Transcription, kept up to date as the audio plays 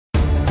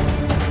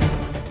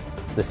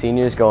The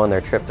seniors go on their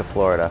trip to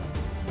Florida.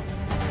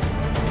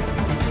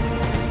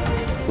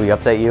 We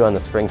update you on the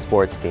spring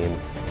sports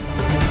teams.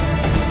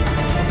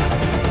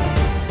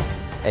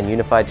 And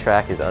Unified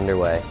Track is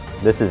underway.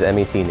 This is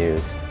MET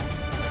News.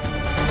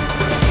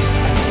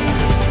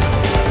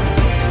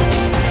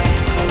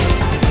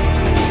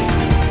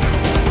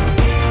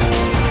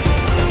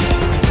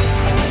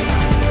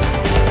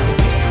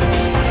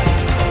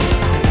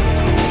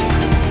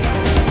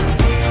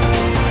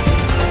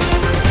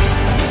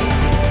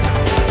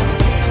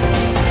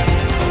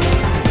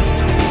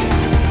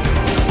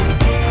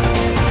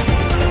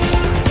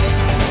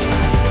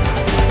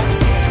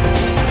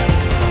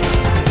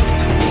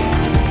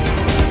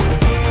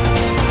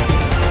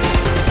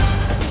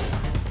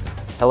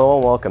 Hello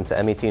and welcome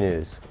to MET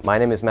News. My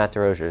name is Matt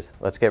Desrosiers.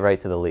 Let's get right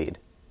to the lead.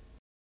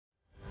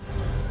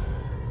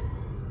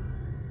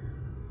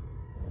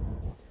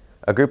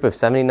 A group of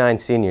 79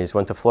 seniors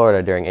went to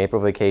Florida during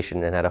April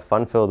vacation and had a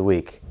fun-filled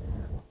week.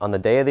 On the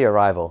day of the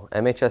arrival,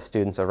 MHS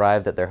students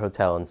arrived at their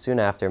hotel and soon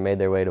after made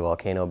their way to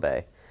Volcano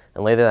Bay,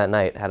 and later that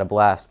night had a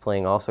blast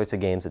playing all sorts of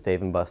games at Dave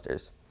 &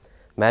 Buster's.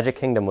 Magic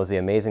Kingdom was the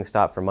amazing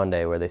stop for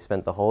Monday, where they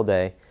spent the whole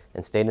day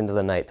and stayed into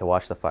the night to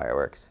watch the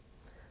fireworks.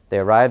 They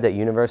arrived at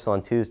Universal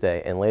on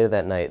Tuesday, and later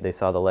that night they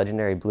saw the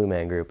legendary Blue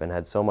Man Group and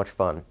had so much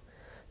fun.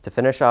 To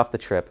finish off the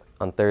trip,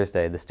 on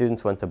Thursday, the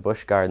students went to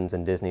Busch Gardens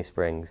and Disney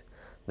Springs,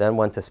 then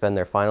went to spend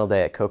their final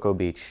day at Cocoa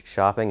Beach,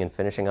 shopping and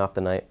finishing off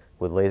the night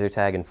with laser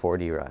tag and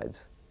 4D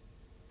rides.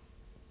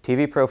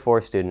 TV Pro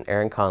 4 student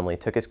Aaron Conley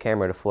took his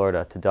camera to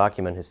Florida to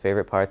document his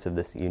favorite parts of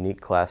this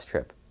unique class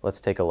trip. Let's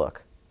take a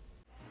look.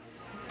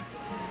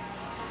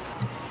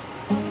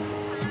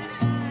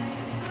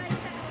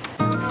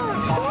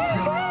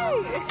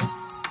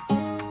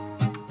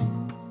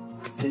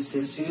 This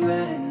is you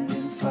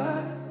ending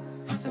fire,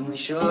 then we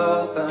shall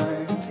all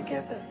burn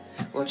together.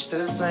 Watch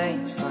the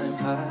flames climb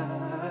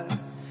high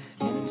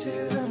into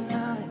the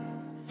night,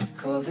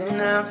 calling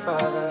out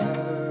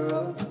Father,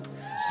 oh,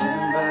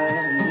 stand by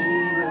and we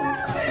will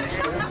watch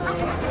the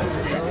flames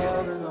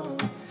burn on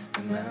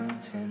the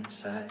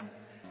mountainside.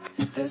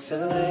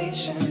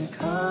 Desolation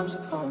comes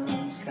upon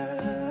the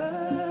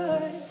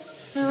sky.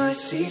 Now I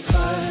see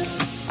fire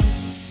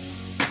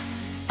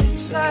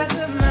inside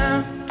the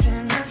mountain.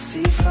 I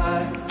see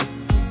fire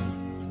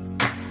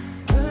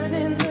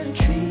burning the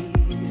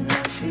trees, and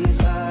I see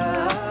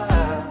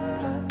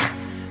fire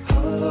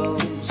hollow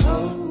in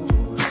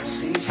soul. I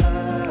see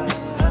fire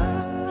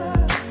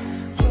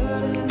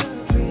burning the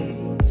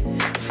breeze,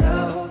 and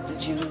I hope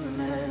that you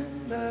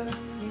remember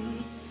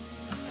me.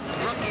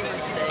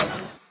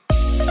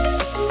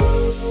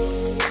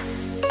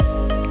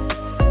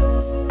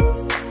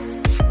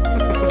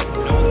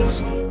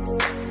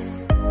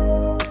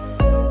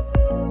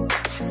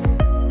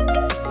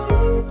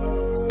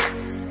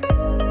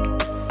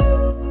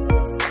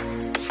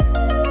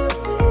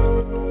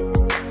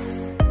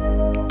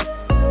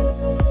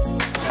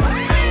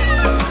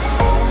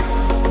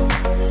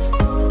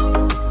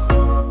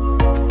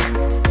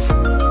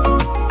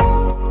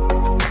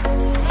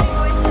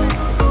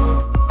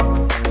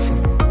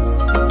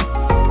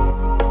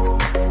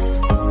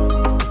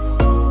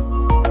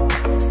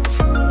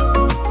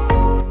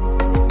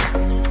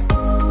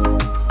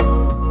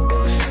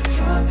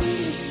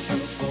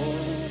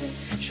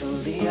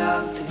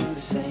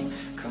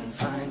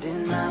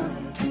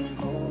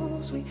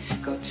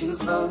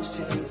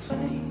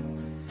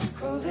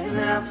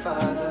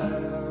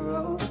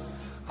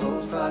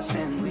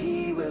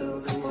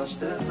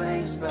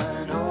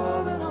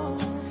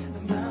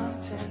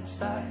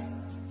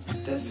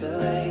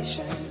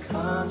 Desolation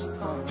comes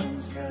upon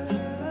the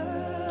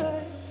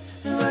sky.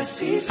 Now I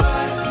see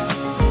fire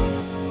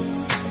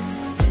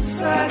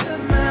inside the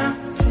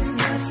mountain.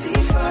 I see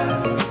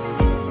fire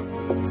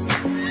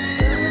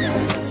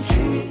burning the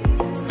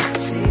trees. I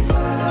see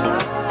fire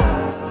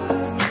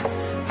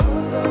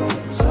hollow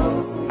in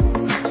soul.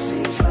 I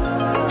see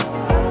fire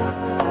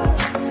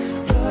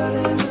blood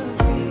in the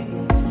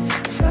breeze.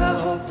 And I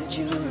hope that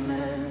you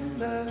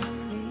remember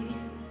me.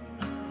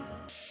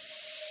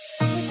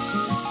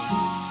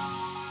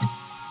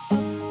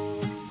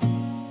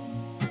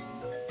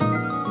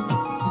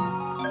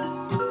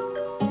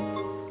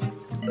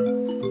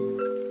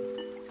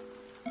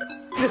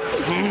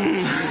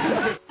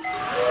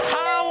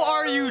 How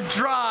are you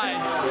dry?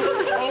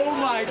 Oh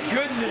my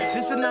goodness.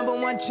 This is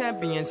 #1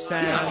 champion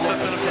sound.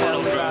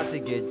 About to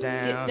get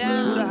down.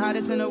 Who the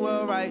hottest in the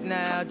world right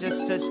now?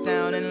 Just touched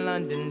down in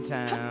London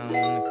town.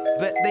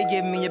 Bet they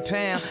give me a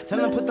pound. Tell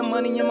them put the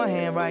money in my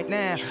hand right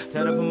now.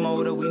 Tell the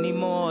promoter we need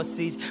more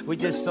seats. We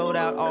just sold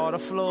out all the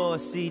floor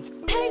seats.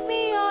 Take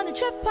me on a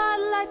trip, I'd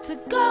like to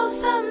go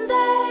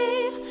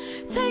someday.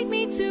 Take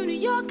me to New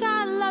York,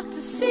 I'd love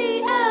to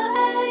see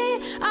LA.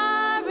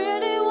 I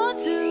really want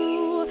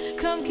to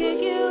come kick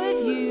it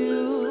with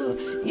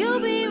you. You'll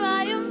be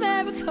my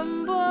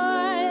American boy.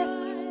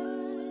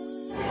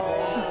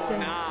 He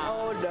said,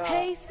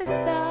 hey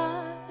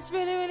sister, it's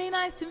really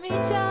nice to meet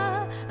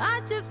ya.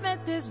 I just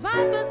met this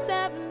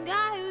 5'7"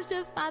 guy who's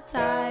just my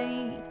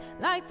type.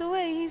 Like the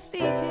way he's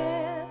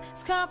speaking,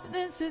 it's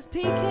confidence is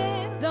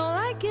peaking. Don't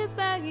like his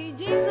baggy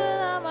jeans, but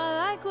I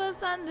like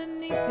what's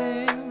underneath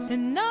him.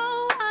 And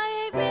no,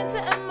 I ain't been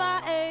to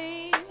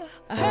MIA.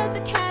 I heard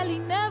the Cali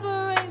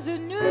never rains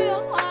and New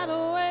York's wide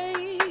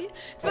awake.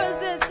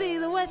 First let's see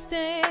the West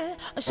End,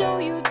 I'll show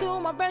you to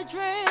my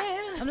bedroom.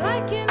 I'm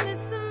liking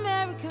this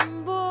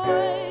American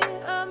boy,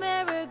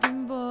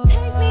 American boy.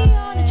 Take me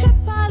on a trip,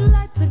 I'd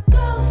like to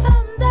go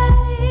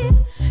someday.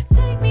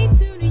 Take me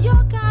to New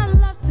York, I'd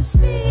love to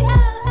see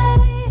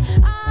LA.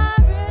 I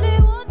really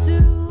want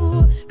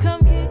to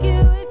come kick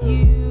it with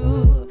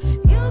you.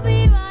 You'll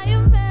be my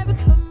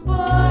American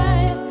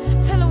boy.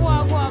 Tell him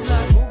walk like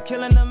Who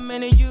killing them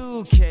in the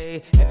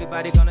UK?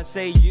 Everybody gonna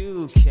say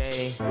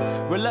UK.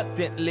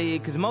 Reluctantly,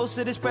 cause most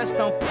of this press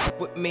don't f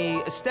with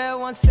me. Estelle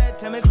once said,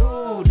 tell me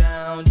cool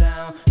down,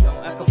 down.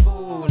 Don't act a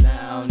fool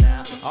now,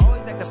 now.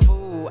 Always act a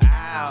fool,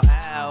 ow,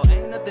 ow.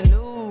 Ain't nothing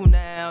new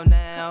now,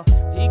 now.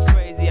 He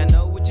crazy, I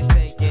know what you're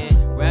thinking.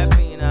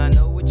 Rapping, I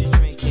know what you're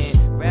drinking.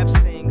 Rap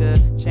singer,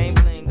 chain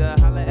blinger.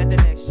 Holla at the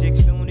next chick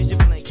soon as you're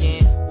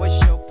blinking. What's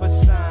your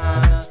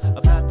persona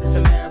about this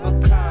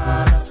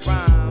Americana?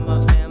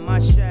 Rhymer, am I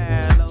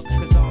shallow?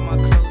 Cause all my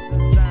clothes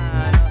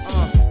designer.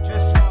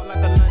 Dress smart like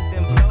a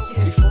London bloke.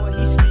 Before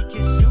he speak,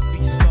 his suit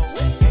be spoke.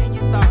 And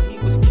you thought he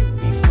was cute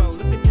before.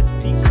 Look at this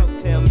peacoat,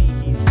 tell me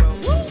he's broke.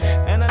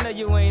 And I know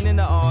you ain't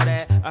into all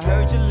that. I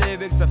heard your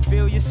lyrics, I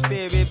feel your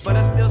spirit, but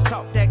I still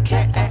talk that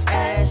cat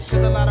ass.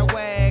 Cause a lot of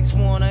wags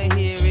wanna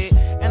hear it.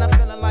 And I'm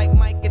feeling like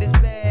Mike at his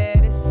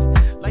baddest.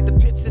 Like the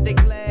Pips at they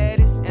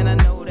gladdest. And I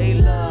know they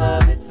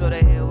love it, so the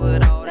hell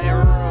with all that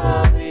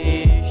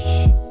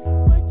rubbish.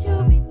 would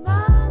you be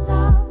my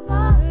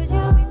lover? Would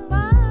you be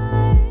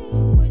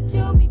mine? Would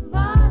you be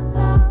my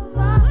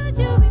lover? Would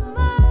you be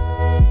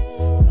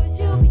mine? Could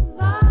you be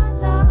my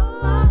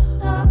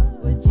lover?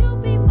 Would you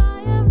be my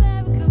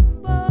American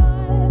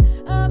boy?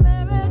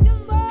 American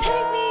boy.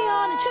 Take me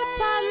on a trip,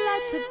 I'd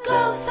like to go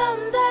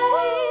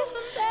someday.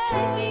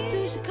 Take me to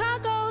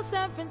Chicago,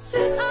 San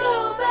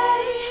Francisco,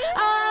 Bay. I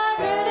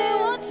really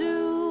want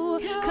to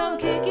come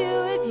kick it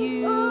with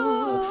you.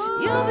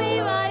 You'll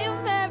be my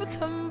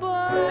American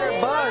boy.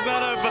 Take me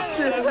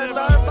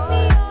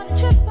on a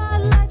trip,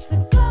 I'd like to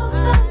go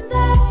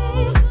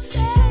someday.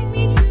 Take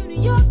me to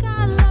New York,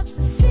 I'd love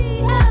to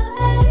see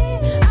LA.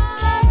 I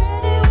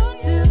really want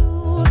to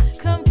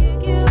come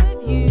kick it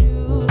with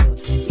you.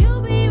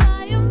 You'll be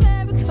my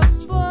American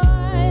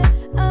boy,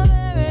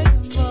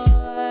 American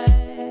boy.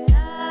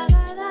 La,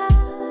 la, la, la,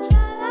 la.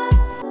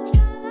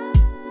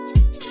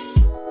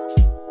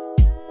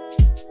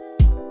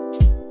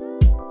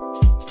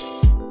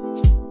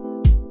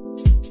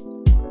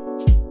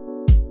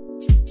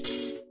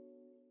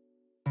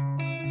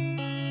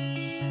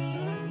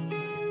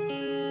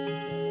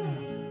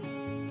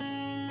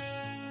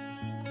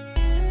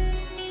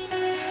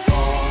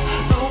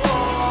 The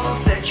walls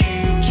that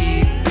you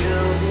keep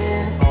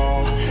building,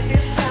 all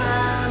this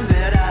time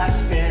that I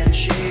spent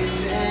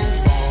chasing,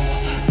 all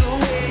the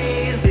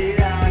ways that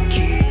I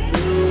keep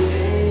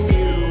losing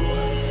you.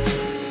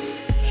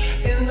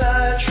 And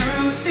the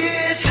truth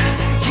is,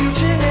 you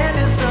turn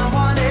into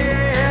someone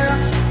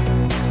else.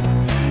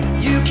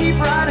 You keep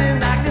running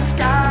like the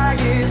sky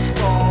is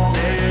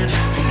falling.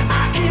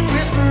 I can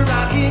whisper,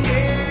 I can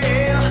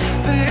yell,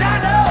 but I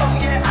know,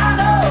 yeah, I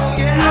know,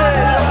 yeah, I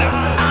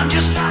know. I'm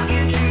just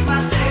talking to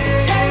myself.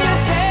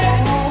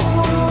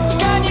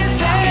 Can you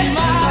save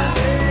my,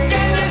 can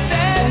you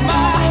save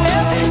my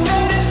every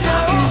dirty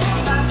soul?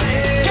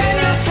 Can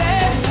you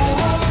save my,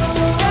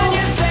 can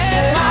you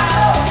save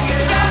my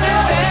every dirty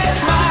soul?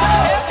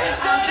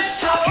 I'm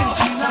just talking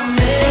to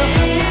myself.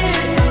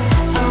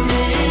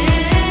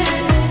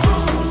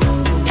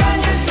 Can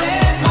you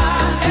save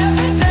my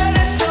every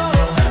dirty soul?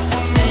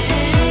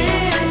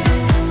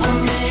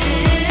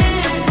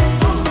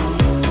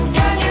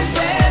 Can you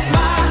save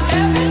my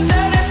every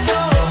dirty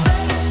soul?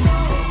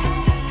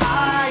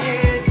 I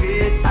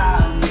admit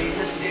I made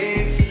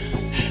mistakes,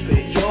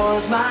 but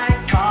yours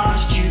might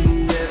cost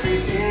you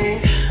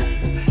everything.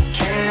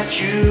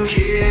 Can't you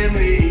hear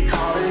me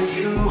calling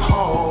you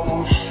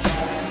home?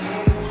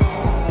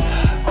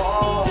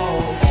 Oh,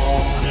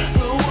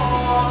 the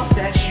walls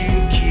that you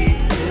keep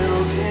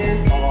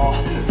building, all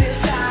this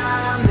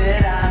time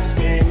that I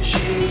spent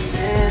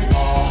chasing,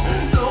 all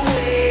the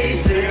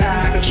ways that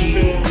I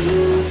keep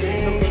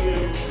losing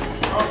you.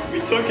 Oh, we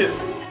took it.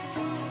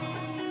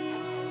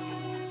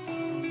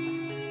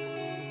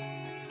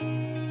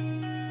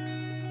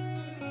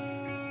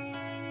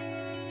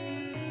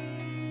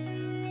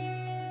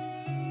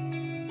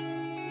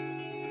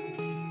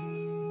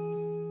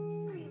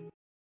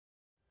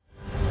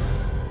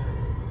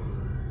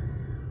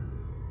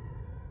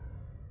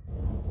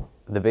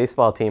 The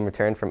baseball team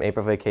returned from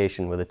April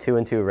vacation with a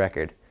 2-2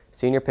 record.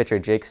 Senior pitcher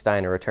Jake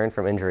Steiner returned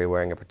from injury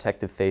wearing a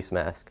protective face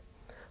mask.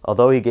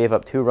 Although he gave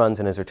up 2 runs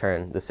in his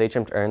return, the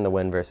Sachems earned the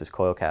win versus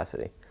Coyle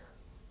Cassidy.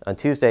 On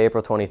Tuesday,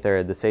 April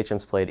 23rd, the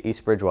Sachems played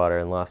East Bridgewater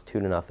and lost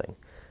 2-0.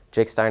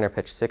 Jake Steiner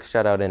pitched 6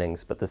 shutout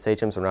innings, but the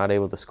Sachems were not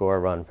able to score a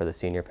run for the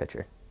senior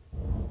pitcher.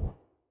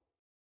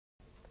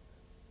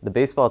 The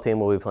baseball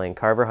team will be playing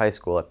Carver High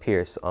School at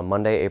Pierce on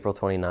Monday, April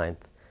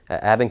 29th,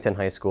 at Abington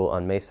High School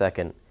on May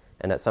 2nd,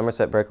 and at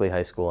Somerset Berkeley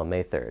High School on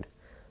May 3rd.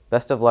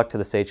 Best of luck to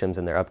the Sachems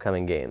in their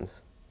upcoming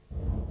games.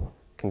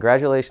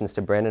 Congratulations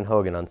to Brandon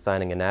Hogan on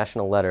signing a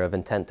national letter of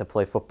intent to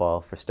play football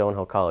for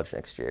Stonehill College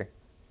next year.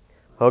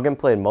 Hogan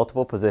played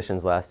multiple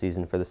positions last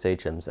season for the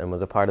Sachems and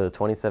was a part of the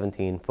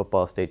 2017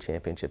 Football State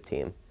Championship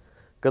team.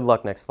 Good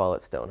luck next fall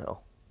at Stonehill.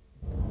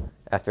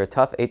 After a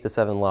tough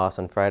 8-7 loss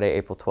on Friday,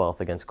 April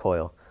 12th against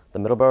Coyle, the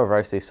Middleborough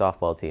varsity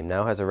softball team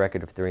now has a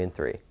record of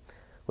 3-3.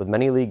 With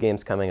many league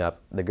games coming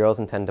up, the girls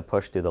intend to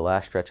push through the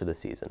last stretch of the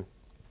season.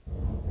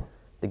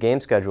 The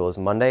game schedule is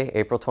Monday,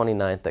 April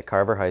 29th at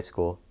Carver High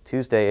School,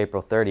 Tuesday,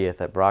 April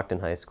 30th at Brockton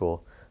High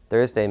School,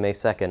 Thursday, May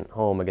 2nd,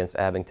 home against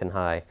Abington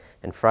High,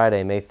 and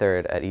Friday, May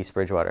 3rd at East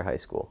Bridgewater High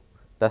School.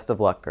 Best of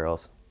luck,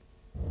 girls.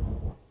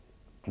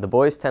 The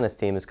boys' tennis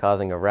team is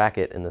causing a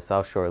racket in the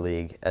South Shore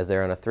League as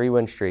they're on a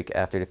 3-win streak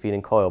after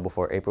defeating Coyle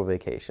before April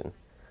vacation.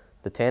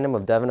 The tandem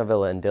of Devin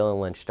Avila and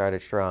Dylan Lynch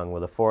started strong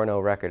with a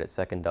 4-0 record at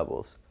second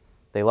doubles.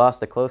 They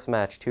lost a close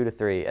match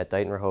 2-3 at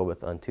Dighton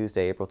Rehoboth on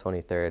Tuesday, April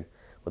 23rd,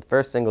 with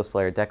first singles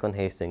player Declan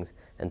Hastings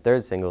and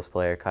third singles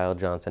player Kyle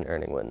Johnson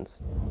earning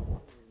wins.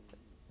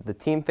 The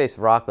team faced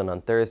Rockland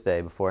on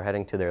Thursday before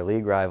heading to their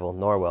league rival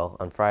Norwell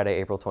on Friday,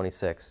 April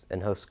 26th,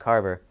 and hosts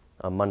Carver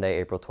on Monday,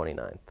 April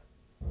 29th.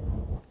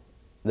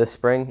 This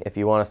spring, if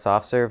you want a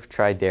soft serve,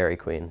 try Dairy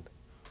Queen.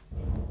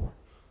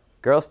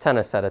 Girls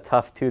tennis had a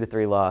tough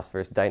 2-3 loss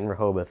versus Dighton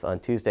Rehoboth on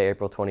Tuesday,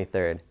 April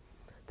 23rd.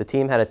 The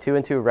team had a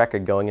 2-2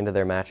 record going into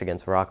their match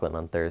against Rockland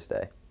on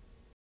Thursday.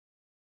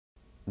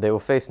 They will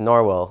face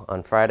Norwell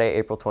on Friday,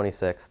 April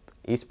 26th,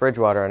 East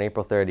Bridgewater on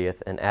April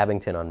 30th, and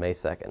Abington on May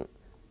 2nd.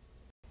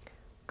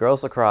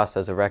 Girls lacrosse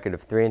has a record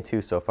of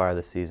 3-2 so far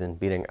this season,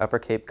 beating Upper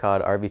Cape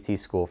Cod RVT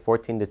School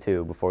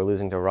 14-2 before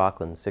losing to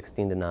Rockland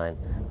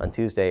 16-9 on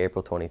Tuesday,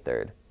 April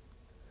 23rd.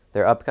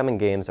 Their upcoming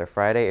games are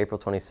Friday, April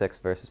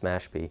 26th versus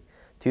Mashpee,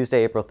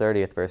 Tuesday, April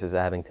 30th versus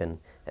Abington,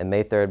 and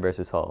May 3rd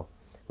versus Hull.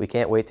 We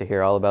can't wait to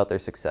hear all about their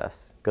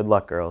success. Good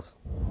luck, girls.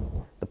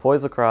 The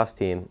Poise lacrosse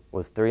team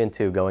was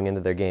 3-2 going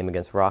into their game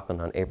against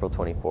Rockland on April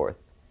 24th.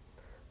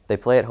 They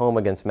play at home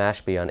against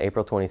Mashpee on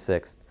April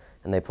 26th,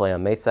 and they play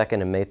on May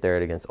 2nd and May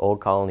 3rd against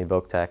Old Colony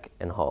Voc-Tech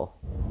and Hull.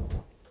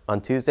 On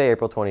Tuesday,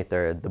 April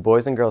 23rd, the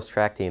boys and girls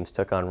track teams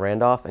took on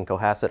Randolph and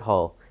Cohasset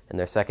Hull in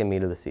their second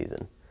meet of the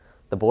season.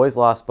 The boys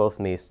lost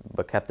both meets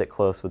but kept it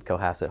close with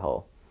Cohasset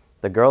Hull.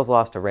 The girls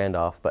lost to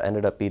Randolph but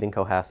ended up beating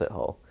Cohasset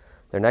Hull.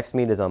 Their next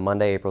meet is on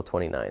Monday, April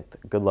 29th.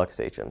 Good luck,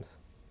 Sachems.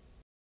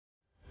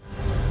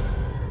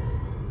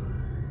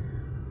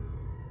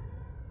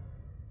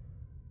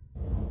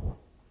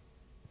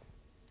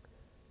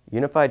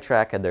 Unified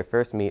Track had their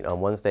first meet on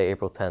Wednesday,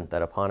 April 10th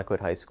at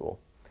Apponequet High School.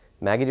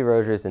 Maggie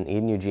Desrosiers and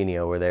Eden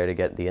Eugenio were there to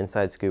get the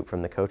inside scoop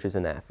from the coaches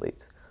and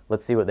athletes.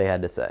 Let's see what they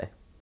had to say.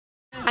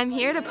 I'm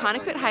here at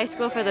Apponequet High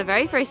School for the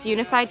very first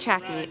Unified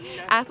Track meet.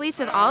 Athletes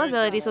of all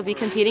abilities will be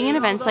competing in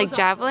events like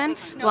javelin,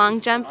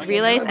 long jump,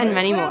 relays, and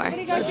many more.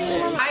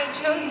 I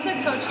chose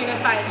to coach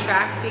Unified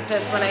Track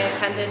because when I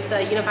attended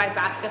the Unified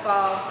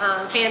Basketball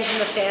Fans in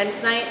the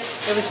Stands night,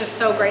 it was just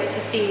so great to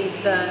see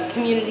the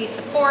community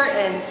support,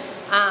 and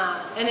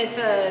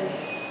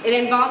it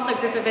involves a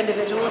group of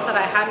individuals that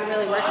I hadn't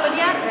really worked with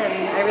yet,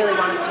 and I really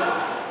wanted to.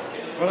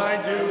 What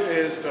I do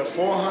is the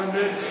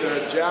 400,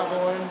 the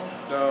javelin,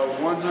 the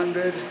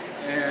 100,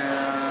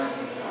 and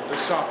the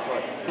shot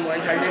put.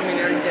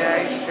 100-meter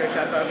dash, push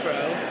up off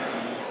row.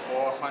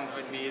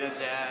 400-meter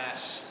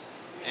dash,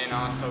 and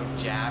also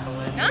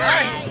javelin.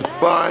 Nice!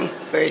 Run,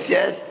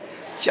 faces,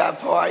 shot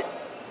put,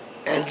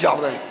 and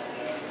javelin.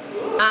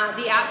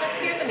 The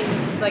atmosphere, that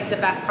means like the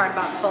best part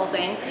about the whole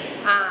thing.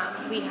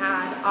 We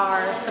had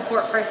our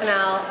support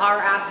personnel, our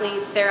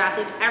athletes, their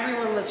athletes,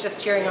 everyone was just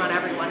cheering on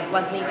everyone.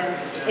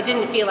 It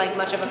didn't feel like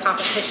much of a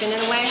competition in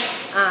a way.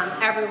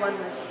 Everyone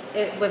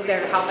was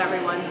there to help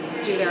everyone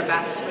do their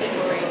best, which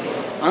was great.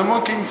 I'm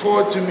looking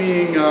forward to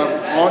meeting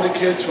all the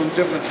kids from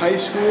different high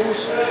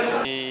schools.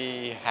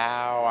 See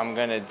how I'm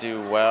gonna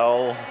do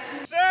well.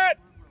 Set!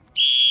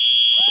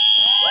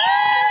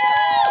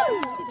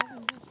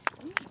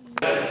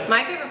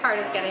 My favorite part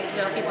is getting to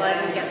know people I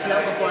didn't get to know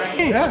before.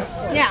 Yes.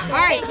 Yeah, all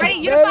right, ready?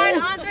 Unified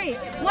on 3.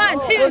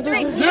 1, 2, 3,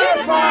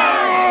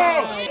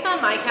 unified! Based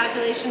on my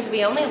calculations,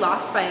 we only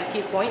lost by a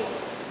few points,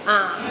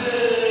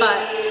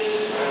 but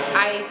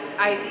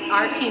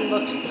our team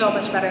looked so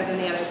much better than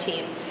the other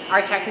team.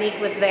 Our technique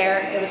was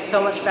there, it was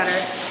so much better.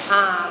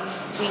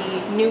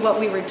 We knew what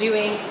we were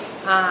doing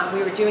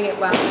it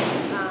well.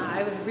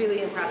 I was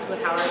really impressed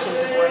with how our team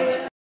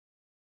performed.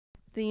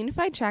 The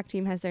Unified Track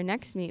team has their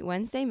next meet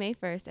Wednesday, May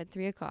 1st at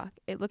 3 o'clock.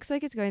 It looks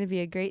like it's going to be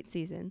a great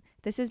season.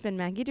 This has been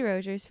Maggie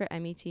Desrosiers for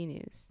MET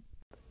News.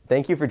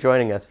 Thank you for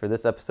joining us for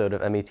this episode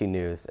of MET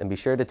News, and be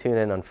sure to tune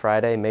in on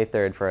Friday, May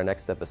 3rd for our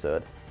next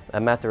episode.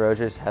 I'm Matt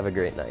Desrosiers. Have a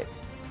great night.